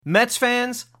Mets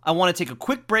fans, I want to take a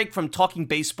quick break from talking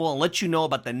baseball and let you know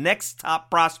about the next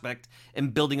top prospect in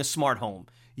building a smart home.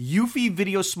 Eufy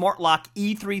Video Smart Lock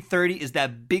E330 is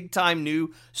that big-time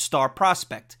new star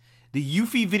prospect. The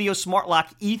Eufy Video Smart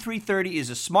Lock E330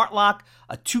 is a smart lock,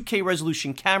 a 2K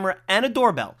resolution camera, and a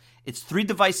doorbell. It's 3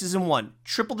 devices in one,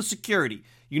 triple the security.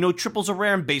 You know triples are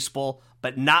rare in baseball,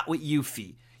 but not with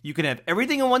Eufy. You can have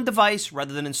everything in one device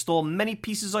rather than install many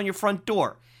pieces on your front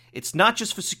door. It's not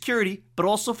just for security, but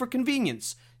also for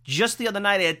convenience. Just the other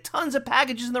night, I had tons of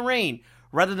packages in the rain.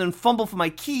 Rather than fumble for my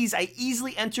keys, I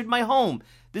easily entered my home.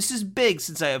 This is big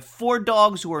since I have 4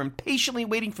 dogs who are impatiently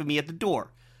waiting for me at the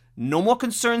door. No more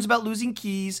concerns about losing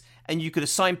keys, and you could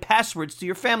assign passwords to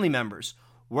your family members.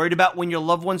 Worried about when your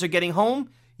loved ones are getting home?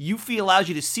 Eufy allows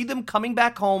you to see them coming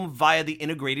back home via the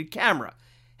integrated camera.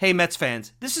 Hey Mets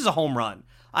fans, this is a home run.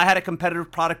 I had a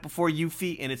competitive product before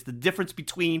Eufy, and it's the difference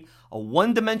between a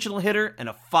one-dimensional hitter and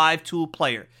a 5-tool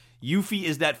player. Eufy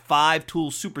is that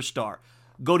 5-tool superstar.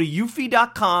 Go to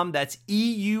eufy.com, that's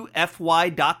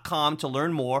EUFY.com to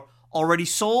learn more. Already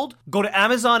sold? Go to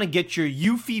Amazon and get your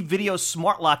Eufy Video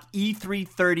Smart Lock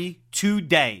E330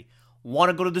 today.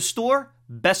 Want to go to the store?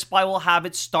 Best Buy will have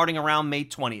it starting around May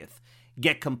 20th.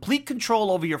 Get complete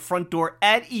control over your front door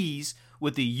at ease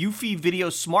with the Eufy Video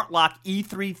Smart Lock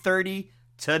E330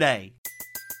 today.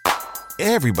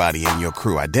 Everybody in your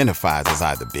crew identifies as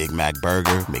either Big Mac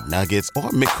Burger, McNuggets,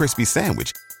 or McCrispy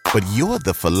Sandwich. But you're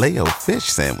the Filet-O-Fish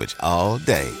Sandwich all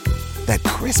day. That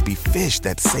crispy fish,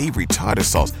 that savory tartar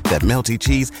sauce, that melty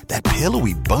cheese, that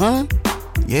pillowy bun.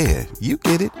 Yeah, you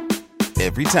get it.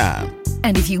 Every time.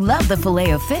 And if you love the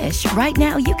Filet-O-Fish, right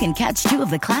now you can catch 2 of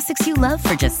the classics you love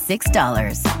for just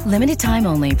 $6. Limited time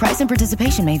only. Price and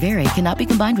participation may vary. Cannot be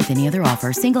combined with any other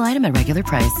offer. Single item at regular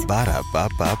price.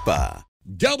 Ba-da-ba-ba-ba.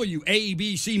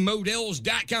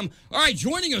 WABCModels.com. All right,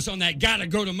 joining us on that Gotta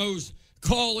Go to Mo's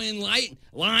call-in line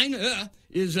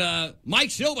is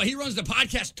Mike Silva. He runs the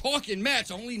podcast Talkin'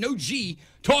 Mets, only no G,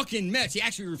 Talkin' Mets. He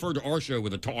actually referred to our show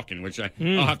with a talking, which I'll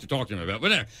have to talk to him about. But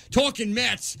there, Talkin'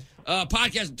 Mets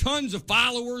podcast, tons of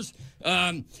followers.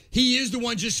 He is the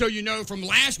one, just so you know, from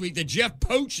last week that Jeff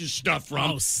poaches stuff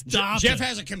from. Oh, stop Jeff it.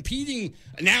 has a competing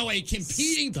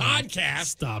podcast.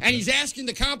 Stop and it. he's asking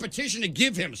the competition to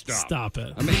give him stuff. Stop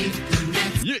it. I mean,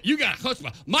 you got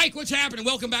chutzpah. Mike, what's happening?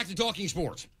 Welcome back to Talking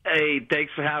Sports. Hey,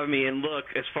 thanks for having me. And look,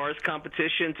 as far as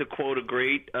competition, to quote a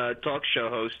great talk show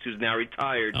host who's now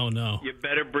retired, Oh, no. you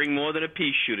better bring more than a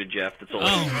pea shooter, Jeff. That's all.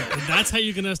 Oh, that's how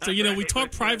you're going to... You know, we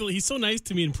talk privately. He's so nice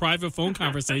to me in private phone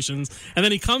conversations, and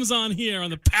then he comes on here on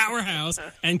the Powerhouse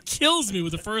and kills me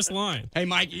with the first line. Hey,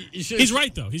 Mike, He's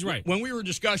right, though. He's right. When we were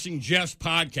discussing Jeff's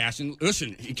podcast, and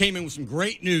listen, he came in with some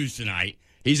great news tonight.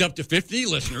 He's up to 50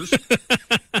 listeners.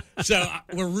 So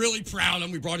we're really proud of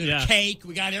him. We brought in a cake.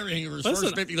 We got everything for his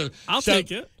first 50 listeners. I'll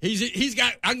take it. He's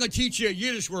got, I'm going to teach you a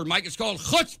Yiddish word, Mike. It's called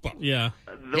chutzpah. Yeah.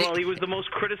 Well, he was the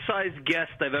most criticized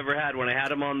guest I've ever had when I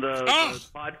had him on the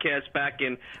podcast back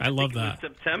in I love that.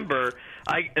 September.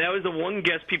 That was the one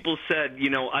guest people said,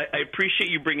 you know, I appreciate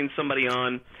you bringing somebody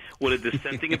on with a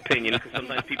dissenting opinion, because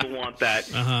sometimes people want that.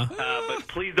 But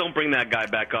please don't bring that guy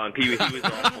back on. He was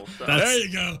awful. So. There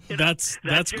you go. That's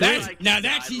great.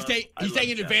 He's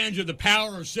taking advantage of the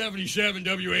power of 77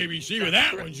 WABC with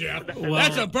that one, Jeff. Well,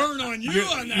 that's a burn on you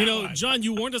on that You know, one. John,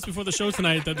 you warned us before the show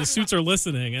tonight that the suits are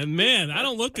listening, and man, I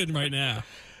don't look good right now.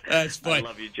 That's funny. I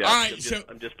love you, Jeff. All right,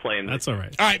 I'm just playing. That's all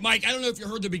right. All right, Mike, I don't know if you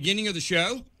heard the beginning of the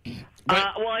show.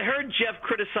 Well, I heard Jeff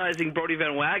criticizing Brody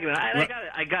Van Wagenen.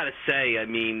 I gotta say, I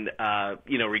mean,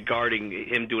 regarding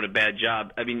him doing a bad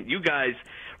job. I mean, you guys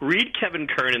read Kevin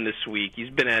Kernan this week. He's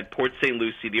been at Port St.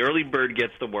 Lucie. The early bird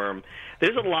gets the worm.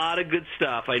 There's a lot of good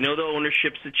stuff. I know the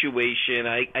ownership situation.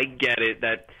 I get it,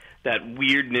 that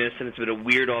weirdness, and it's been a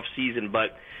weird off season,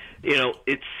 but. You know,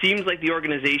 it seems like the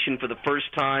organization for the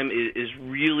first time is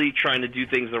really trying to do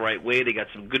things the right way. They got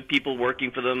some good people working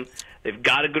for them. They've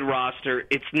got a good roster.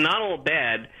 It's not all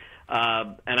bad,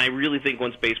 and I really think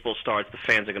once baseball starts, the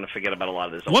fans are going to forget about a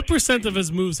lot of this. What percent of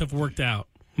his moves have worked out,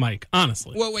 Mike?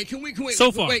 Honestly. Well, wait. Can we?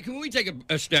 So far. Wait. Can we take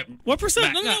a step? What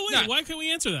percent? back? No, wait. Why can't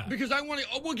we answer that? Because I want to.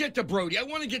 We'll get to Brody. I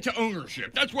want to get to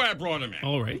ownership. That's why I brought him in.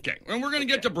 All right. Okay. And we're going to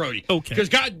get to Brody. Okay. Because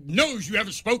God knows you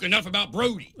haven't spoken enough about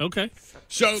Brody. Okay.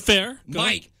 So fair,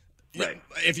 Mike. Right.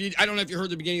 I don't know if you heard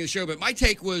the beginning of the show, but my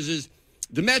take is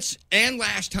the Mets and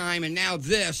last time and now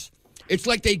this. It's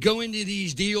like they go into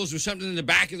these deals with something in the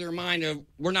back of their mind of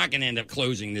we're not going to end up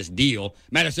closing this deal.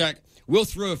 Matter of fact, we'll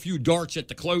throw a few darts at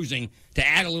the closing to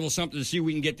add a little something to see if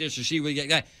we can get this or see if we get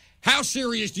that. How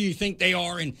serious do you think they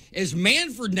are? And is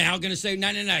Manfred now going to say,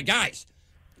 no, guys,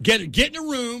 get in a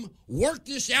room, work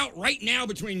this out right now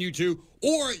between you two,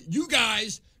 or you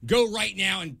guys go right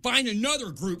now and find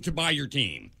another group to buy your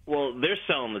team? Well, they're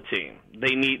selling the team.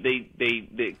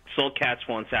 They sold Cats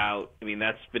once out. I mean,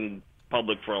 that's been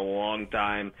public for a long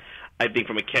time. I think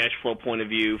from a cash flow point of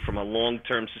view, from a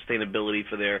long-term sustainability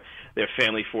for their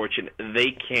family fortune,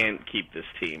 they can't keep this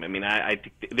team. I mean, I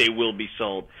think they will be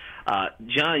sold.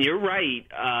 John, you're right.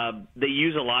 They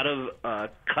use a lot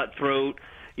of cutthroat,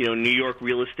 New York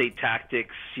real estate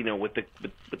tactics, with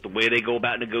the way they go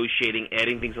about negotiating,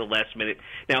 adding things at the last minute.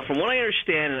 Now, from what I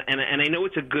understand, and I know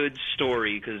it's a good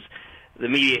story because the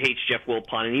media hates Jeff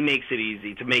Wilpon, and he makes it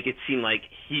easy to make it seem like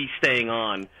he's staying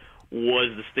on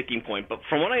was the sticking point. But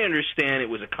from what I understand, it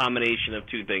was a combination of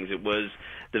two things. It was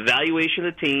the valuation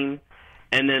of the team,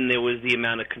 and then there was the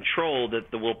amount of control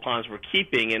that the Wilpons were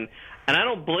keeping. And I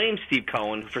don't blame Steve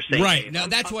Cohen for saying right. Now,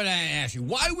 that's what I asked you.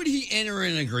 Why would he enter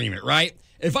an agreement, right?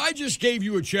 If I just gave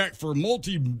you a check for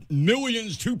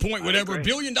multi-millions, $2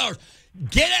 billion,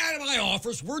 get out of my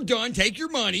office. We're done. Take your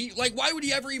money. Like, why would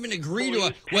he ever even agree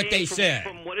to what they said?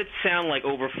 From what it sounded like,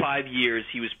 over 5 years,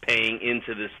 he was paying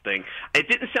into this thing. It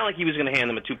didn't sound like he was going to hand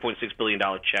them a $2.6 billion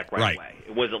check right away.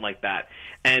 It wasn't like that.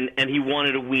 And he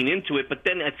wanted to wean into it. But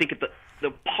then I think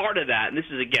the part of that, and this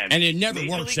is, again... And it never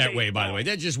works that way, by the way.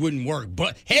 That just wouldn't work.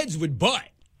 But heads would butt.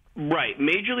 Right.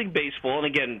 Major League Baseball, and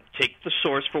again, take the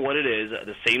source for what it is,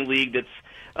 the same league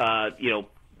that's,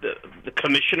 the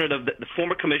commissioner, the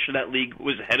former commissioner of that league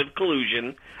was head of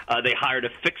collusion. They hired a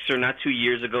fixer not 2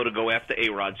 years ago to go after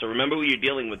A-Rod. So remember who you're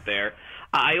dealing with there.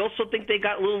 I also think they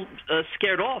got a little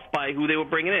scared off by who they were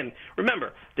bringing in.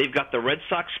 Remember, they've got the Red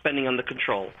Sox spending under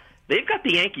control. They've got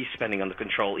the Yankees spending under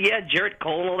control. Yeah, Jarrett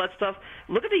Cole and all that stuff.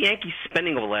 Look at the Yankees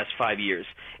spending over the last 5 years.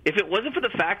 If it wasn't for the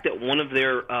fact that one of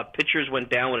their pitchers went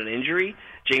down with an injury,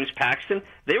 James Paxton,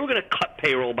 they were going to cut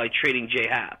payroll by trading J.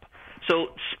 Happ.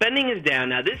 So spending is down.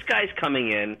 Now, this guy's coming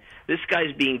in. This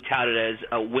guy's being touted as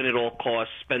a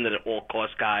win-at-all-costs,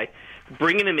 spend-at-all-costs guy.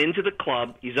 Bringing him into the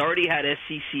club. He's already had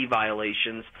SEC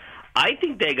violations. I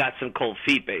think they got some cold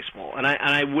feet, baseball, and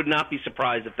I would not be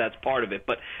surprised if that's part of it.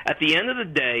 But at the end of the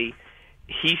day,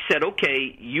 he said,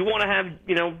 okay, you want to have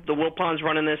the Wilpons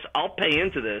running this, I'll pay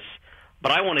into this,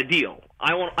 but I want a deal. I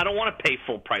don't want to pay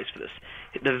full price for this.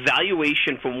 The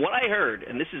valuation, from what I heard,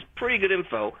 and this is pretty good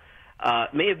info,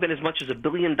 may have been as much as $1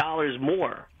 billion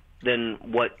more than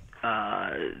what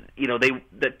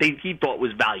he thought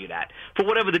was valued at for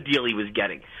whatever the deal he was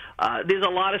getting. There's a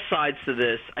lot of sides to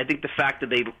this. I think the fact that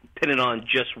they pin it on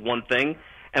just one thing,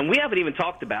 and we haven't even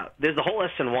talked about, there's the whole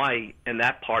SNY and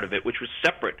that part of it, which was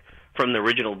separate from the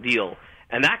original deal,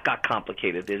 and that got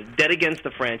complicated. There's debt against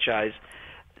the franchise.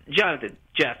 Jonathan,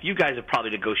 Jeff, you guys have probably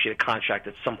negotiated a contract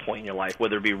at some point in your life,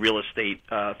 whether it be real estate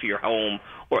for your home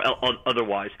or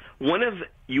otherwise. When have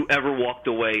you ever walked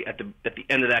away at the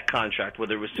end of that contract,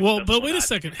 whether it was successful? Well, but wait a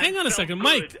second. Hang on a second,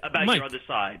 Mike. Your other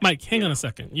side. Mike, hang on a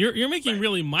second. You're making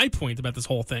really my point about this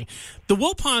whole thing. The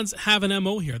Wilpons have an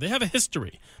MO here. They have a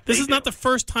history. This is not the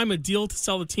first time a deal to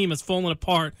sell the team has fallen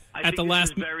apart at the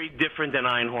last. This is very different than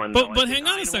Einhorn. But hang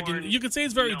on a second. You could say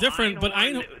it's very different, but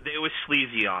Einhorn. They were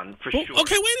sleazy on for sure.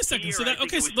 Okay, wait a second.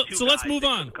 So let's move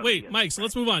on. Wait, Mike. So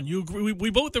let's move on. You agree, we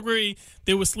both agree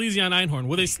they were sleazy on Einhorn.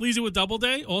 Were they sleazy with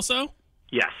Doubleday also?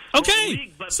 Yes.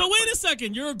 Okay. So wait a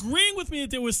second. You're agreeing with me that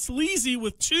they were sleazy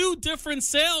with two different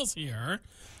sales here.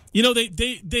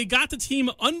 They got the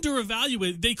team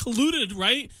under-evaluated. They colluded,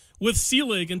 right, with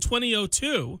Selig in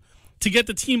 2002 to get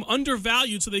the team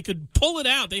undervalued so they could pull it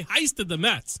out. They heisted the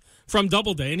Mets from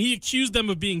Doubleday, and he accused them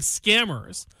of being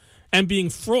scammers and being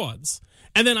frauds.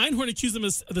 And then Einhorn accused them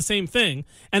of the same thing.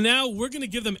 And now we're going to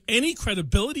give them any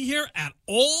credibility here at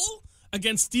all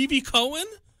against Stevie Cohen?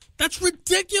 That's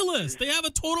ridiculous. They have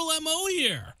a total MO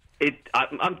here.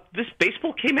 This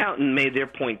baseball came out and made their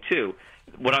point, too.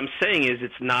 What I'm saying is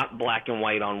it's not black and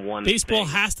white on one Baseball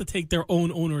thing. has to take their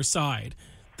own owner's side.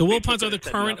 The Wilpons are the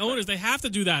current owners. They have to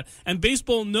do that. And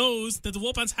baseball knows that the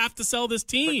Wilpons have to sell this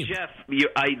team. But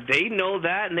Jeff, they know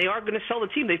that, and they are going to sell the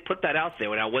team. They've put that out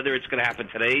there. Now, whether it's going to happen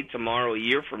today, tomorrow, a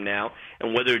year from now,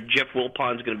 and whether Jeff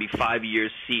Wilpon's going to be 5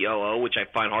 years COO, which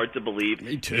I find hard to believe.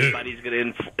 Me too. Anybody's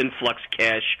going to influx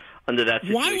cash under that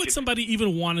situation. Why would somebody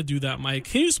even want to do that, Mike?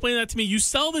 Can you explain that to me? You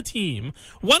sell the team.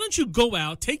 Why don't you go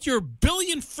out, take your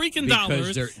billion freaking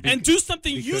dollars, and do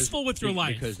something useful with your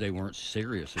life? Because they weren't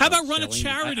serious. How about run a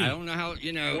charity? I don't know how,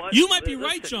 You might be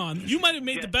right, John. You might have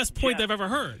made the best point I've ever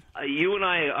heard. You and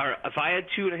I are, if I had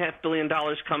 $2.5 billion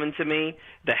coming to me,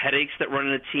 the headaches that run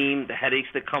in a team, the headaches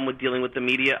that come with dealing with the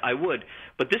media, I would.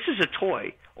 But this is a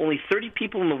toy. Only 30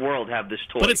 people in the world have this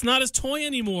toy. But it's not his toy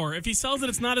anymore. If he sells it,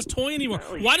 it's not his toy anymore.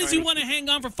 Why does he want to hang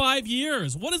on for 5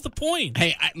 years? What is the point?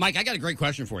 Hey, Mike, I got a great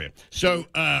question for you. So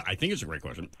I think it's a great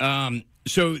question.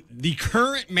 So the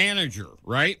current manager,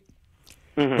 right,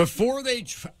 before they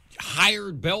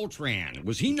hired Beltran,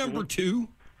 was he number 2?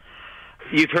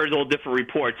 You've heard all different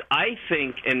reports. I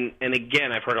think, and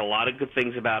again, I've heard a lot of good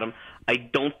things about him. I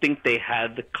don't think they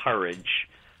had the courage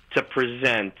to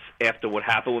present, after what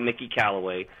happened with Mickey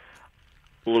Callaway,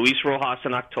 Luis Rojas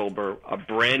in October, a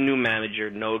brand-new manager,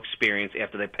 no experience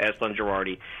after they passed on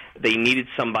Girardi. They needed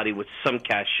somebody with some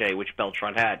cachet, which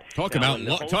Beltran had. Talk about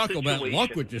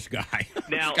luck with this guy.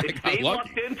 Now, if they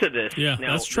lucked into this,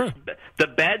 that's true. The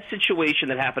bad situation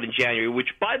that happened in January, which,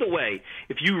 by the way,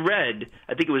 if you read,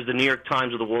 I think it was the New York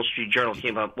Times or the Wall Street Journal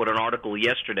came up with an article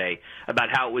yesterday about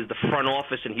how it was the front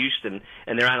office in Houston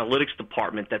and their analytics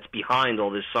department that's behind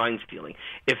all this sign stealing.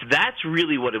 If that's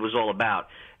really what it was all about,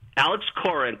 Alex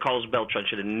Cora and Carlos Beltran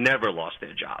should have never lost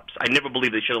their jobs. I never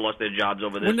believe they should have lost their jobs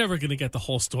over this. We're never going to get the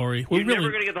whole story. You're never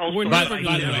going to get the whole story. By the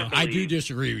way, I do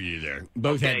disagree with you there.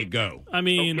 Both had to go. I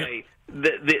mean, they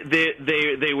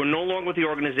were no longer with the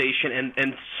organization,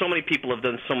 and so many people have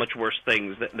done so much worse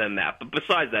things than that. But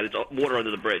besides that, it's water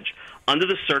under the bridge. Under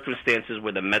the circumstances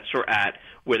where the Mets were at,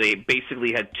 where they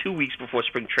basically had 2 weeks before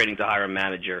spring training to hire a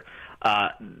manager,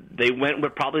 they went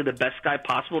with probably the best guy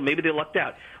possible. Maybe they lucked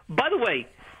out. By the way,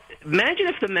 imagine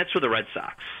if the Mets were the Red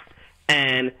Sox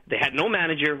and they had no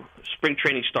manager, spring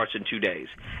training starts in 2 days,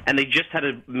 and they just had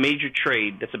a major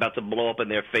trade that's about to blow up in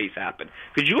their face happen.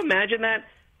 Could you imagine that?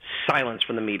 Silence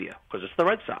from the media because it's the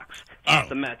Red Sox. It's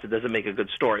the Mets. It doesn't make a good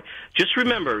story. Just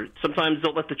remember, sometimes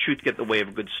don't let the truth get in the way of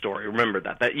a good story. Remember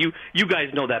that you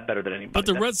guys know that better than anybody. But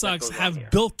the Red Sox have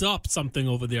built up something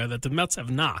over there that the Mets have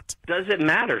not. Does it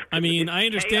matter? I mean, I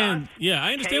understand.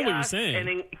 I understand what you're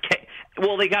saying.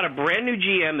 Well, they got a brand new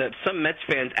GM that some Mets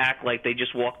fans act like they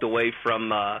just walked away from.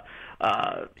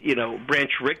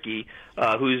 Branch Rickey,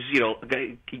 who's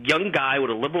a young guy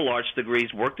with a liberal arts degree,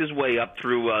 he's worked his way up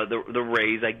through the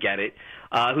Rays. I get it.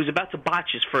 Who's about to botch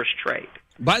his first trade.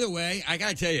 By the way, I got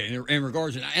to tell you, in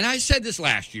regards to, and I said this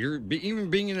last year,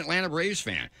 even being an Atlanta Braves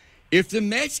fan, if the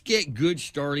Mets get good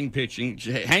starting pitching,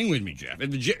 hang with me, Jeff.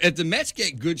 If the Mets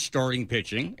get good starting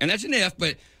pitching, and that's an if,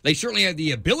 but they certainly have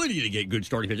the ability to get good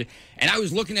starting pitching. And I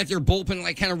was looking at their bullpen,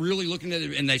 like kind of really looking at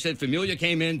it, and they said Familia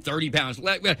came in 30 pounds.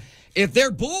 If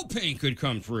their bullpen could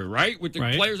come through, right, with the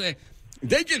players,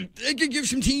 they could give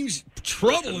some teams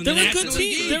trouble. In They're the a good National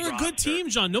team. League. They're a good team,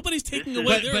 John. Nobody's taking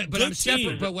away. They're a good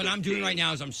team. But what I'm doing right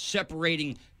now is I'm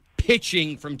separating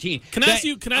pitching from team. Can I ask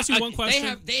you one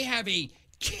question? They have a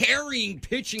carrying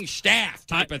pitching staff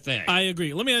type of thing. I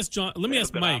agree. Let me ask John. Let me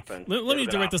ask Mike. Let me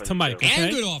direct this to Mike. Okay?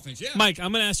 And good offense, yeah. Mike,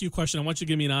 I'm going to ask you a question. I want you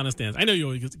to give me an honest answer. I know you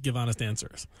always give honest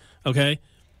answers. Okay?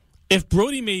 If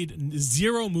Brody made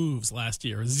 0 moves last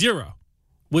year, 0,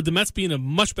 would the Mets be in a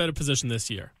much better position this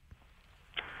year?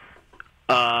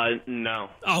 No.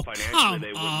 Oh, come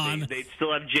they on. They'd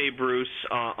still have Jay Bruce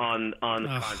on the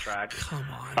contract. Come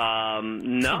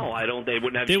on. No, I don't. They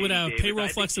wouldn't have. They J.D. would have Davis. payroll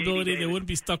flexibility. They wouldn't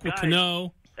be stuck with Guys,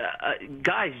 Cano.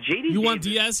 Guys, J.D. You want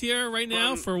Davis Diaz here right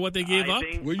now for what they gave up?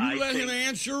 Will you let him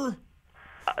answer?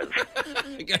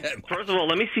 First of all,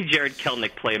 let me see Jared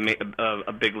Kelenic play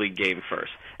a big league game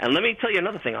first, and let me tell you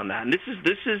another thing on that. And this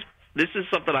is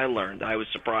something I learned. I was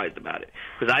surprised about it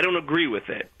because I don't agree with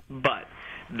it, but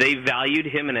they valued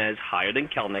Jimenez higher than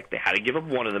Kelenic. They had to give up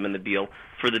one of them in the deal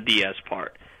for the Diaz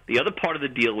part. The other part of the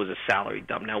deal was a salary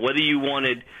dump. Now, whether you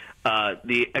wanted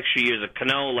the extra years of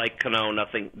Cano,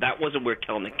 nothing, that wasn't where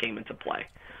Kelenic came into play.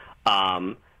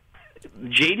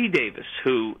 J.D. Davis,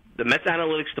 who the Mets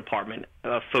analytics department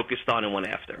focused on and went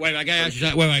after. Wait, I got to ask you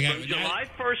From July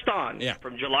 1st on,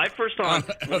 From July 1st on,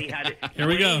 when he had Here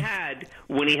we go.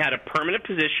 When he had a permanent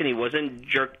position, he wasn't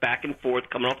jerked back and forth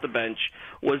coming off the bench,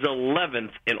 was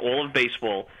 11th in all of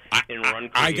baseball in run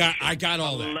creation. I got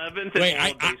all that. 11th Wait, in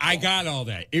all of baseball. I got all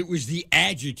that. It was the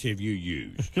adjective you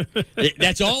used.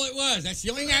 That's all it was. That's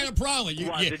the only kind of problem.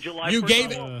 You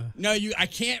gave it. No, I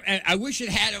can't. I wish it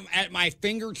had them at my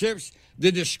fingertips.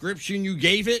 The description you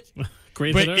gave it.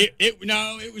 Great but hitter?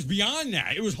 it was beyond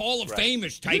that. It was Hall of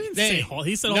Fame-ish type thing.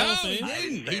 He said Hall of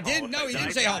Fame? He didn't. No, he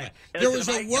didn't say Hall of Fame. There was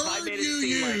a word you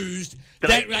used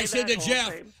that I said to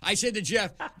Jeff. I said to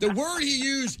Jeff, the word he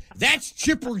used, that's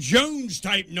Chipper Jones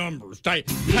type numbers. Type.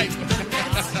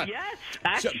 Yes,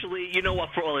 actually, you know what?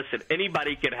 Listen,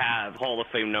 anybody could have Hall of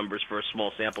Fame numbers for a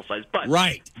small sample size, but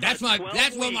right. That's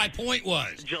what my point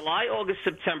was. July, August,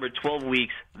 September, 12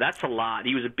 weeks. That's a lot.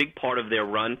 He was a big part of their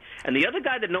run, and the other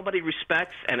guy that nobody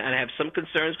respects, and I have some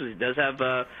concerns because he does have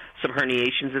some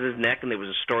herniations in his neck, and there was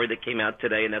a story that came out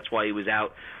today, and that's why he was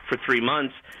out for 3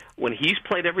 months. When he's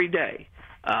played every day,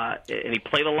 and he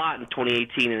played a lot in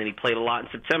 2018, and then he played a lot in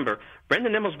September,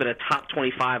 Brendan Nimmo's been a top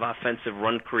 25 offensive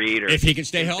run creator. If he can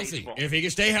stay healthy. Baseball. If he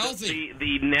can stay healthy.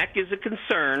 The neck is a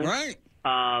concern. Right.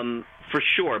 For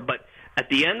sure. But at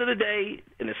the end of the day,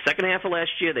 in the second half of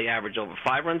last year, they averaged over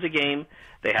 5 runs a game.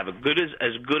 They have as good,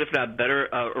 if not better,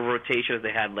 rotation as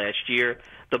they had last year.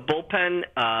 The bullpen,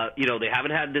 they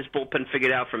haven't had this bullpen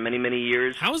figured out for many, many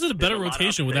years. How is it a better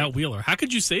rotation without Wheeler? How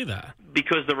could you say that?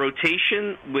 Because the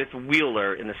rotation with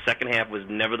Wheeler in the second half was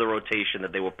never the rotation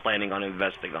that they were planning on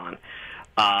investing on.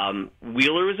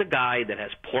 Wheeler is a guy that has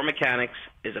poor mechanics,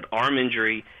 is an arm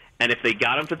injury, and if they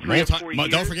got him for 3 or 4 years...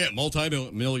 Don't forget,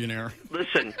 multi-millionaire.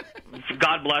 Listen,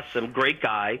 God bless him, great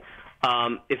guy.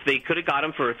 If they could have got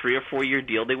him for a 3 or 4 year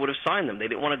deal, they would have signed him. They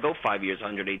didn't want to go 5 years,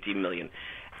 $118 million.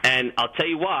 And I'll tell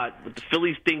you what the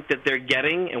Phillies think that they're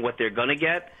getting and what they're going to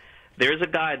get, there's a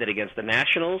guy that against the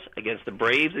Nationals, against the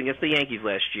Braves, against the Yankees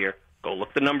last year, go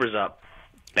look the numbers up.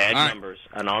 Bad numbers,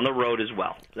 and on the road as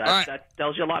well. That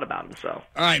tells you a lot about him. So,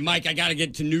 all right, Mike, I got to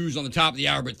get to news on the top of the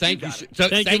hour, but thank you.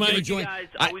 Thank you, Mike. For joining. You guys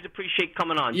always appreciate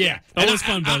coming on. Yeah, always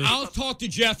fun, buddy. I'll talk to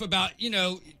Jeff about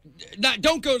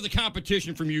don't go to the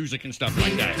competition for music and stuff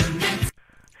like that.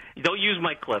 Don't use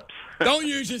my clips. Don't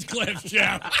use his clips,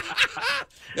 Jeff.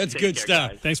 That's good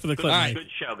stuff. Guys. Thanks for the clip. All right. Good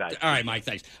show, guys. All right, Mike.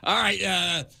 Thanks. All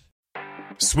right.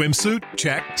 Swimsuit?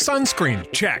 Check.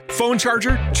 Sunscreen? Check. Phone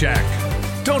charger? Check.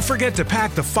 Don't forget to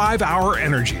pack the 5-Hour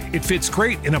Energy. It fits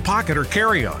great in a pocket or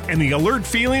carry-on, and the alert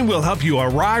feeling will help you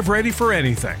arrive ready for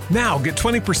anything. Now get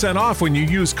 20% off when you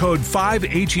use code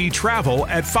 5HETRAVEL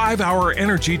at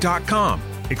 5hourenergy.com.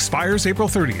 Expires April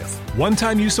 30th.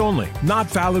 One-time use only. Not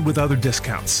valid with other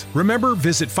discounts. Remember,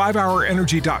 visit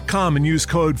 5hourenergy.com and use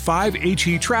code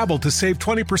 5HETRAVEL to save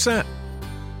 20%.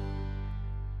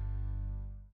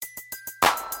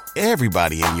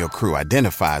 Everybody in your crew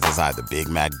identifies as either Big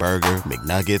Mac Burger,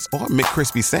 McNuggets, or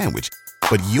McCrispy Sandwich.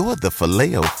 But you're the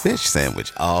Filet-O-Fish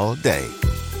Sandwich all day.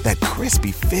 That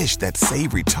crispy fish, that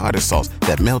savory tartar sauce,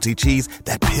 that melty cheese,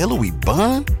 that pillowy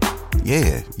bun.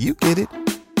 Yeah, you get it.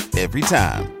 Every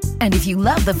time. And if you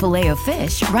love the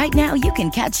Filet-O-Fish, right now you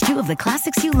can catch 2 of the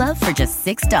classics you love for just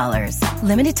 $6.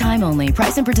 Limited time only.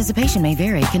 Price and participation may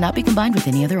vary. Cannot be combined with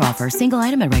any other offer. Single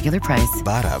item at regular price.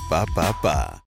 Ba-da-ba-ba-ba.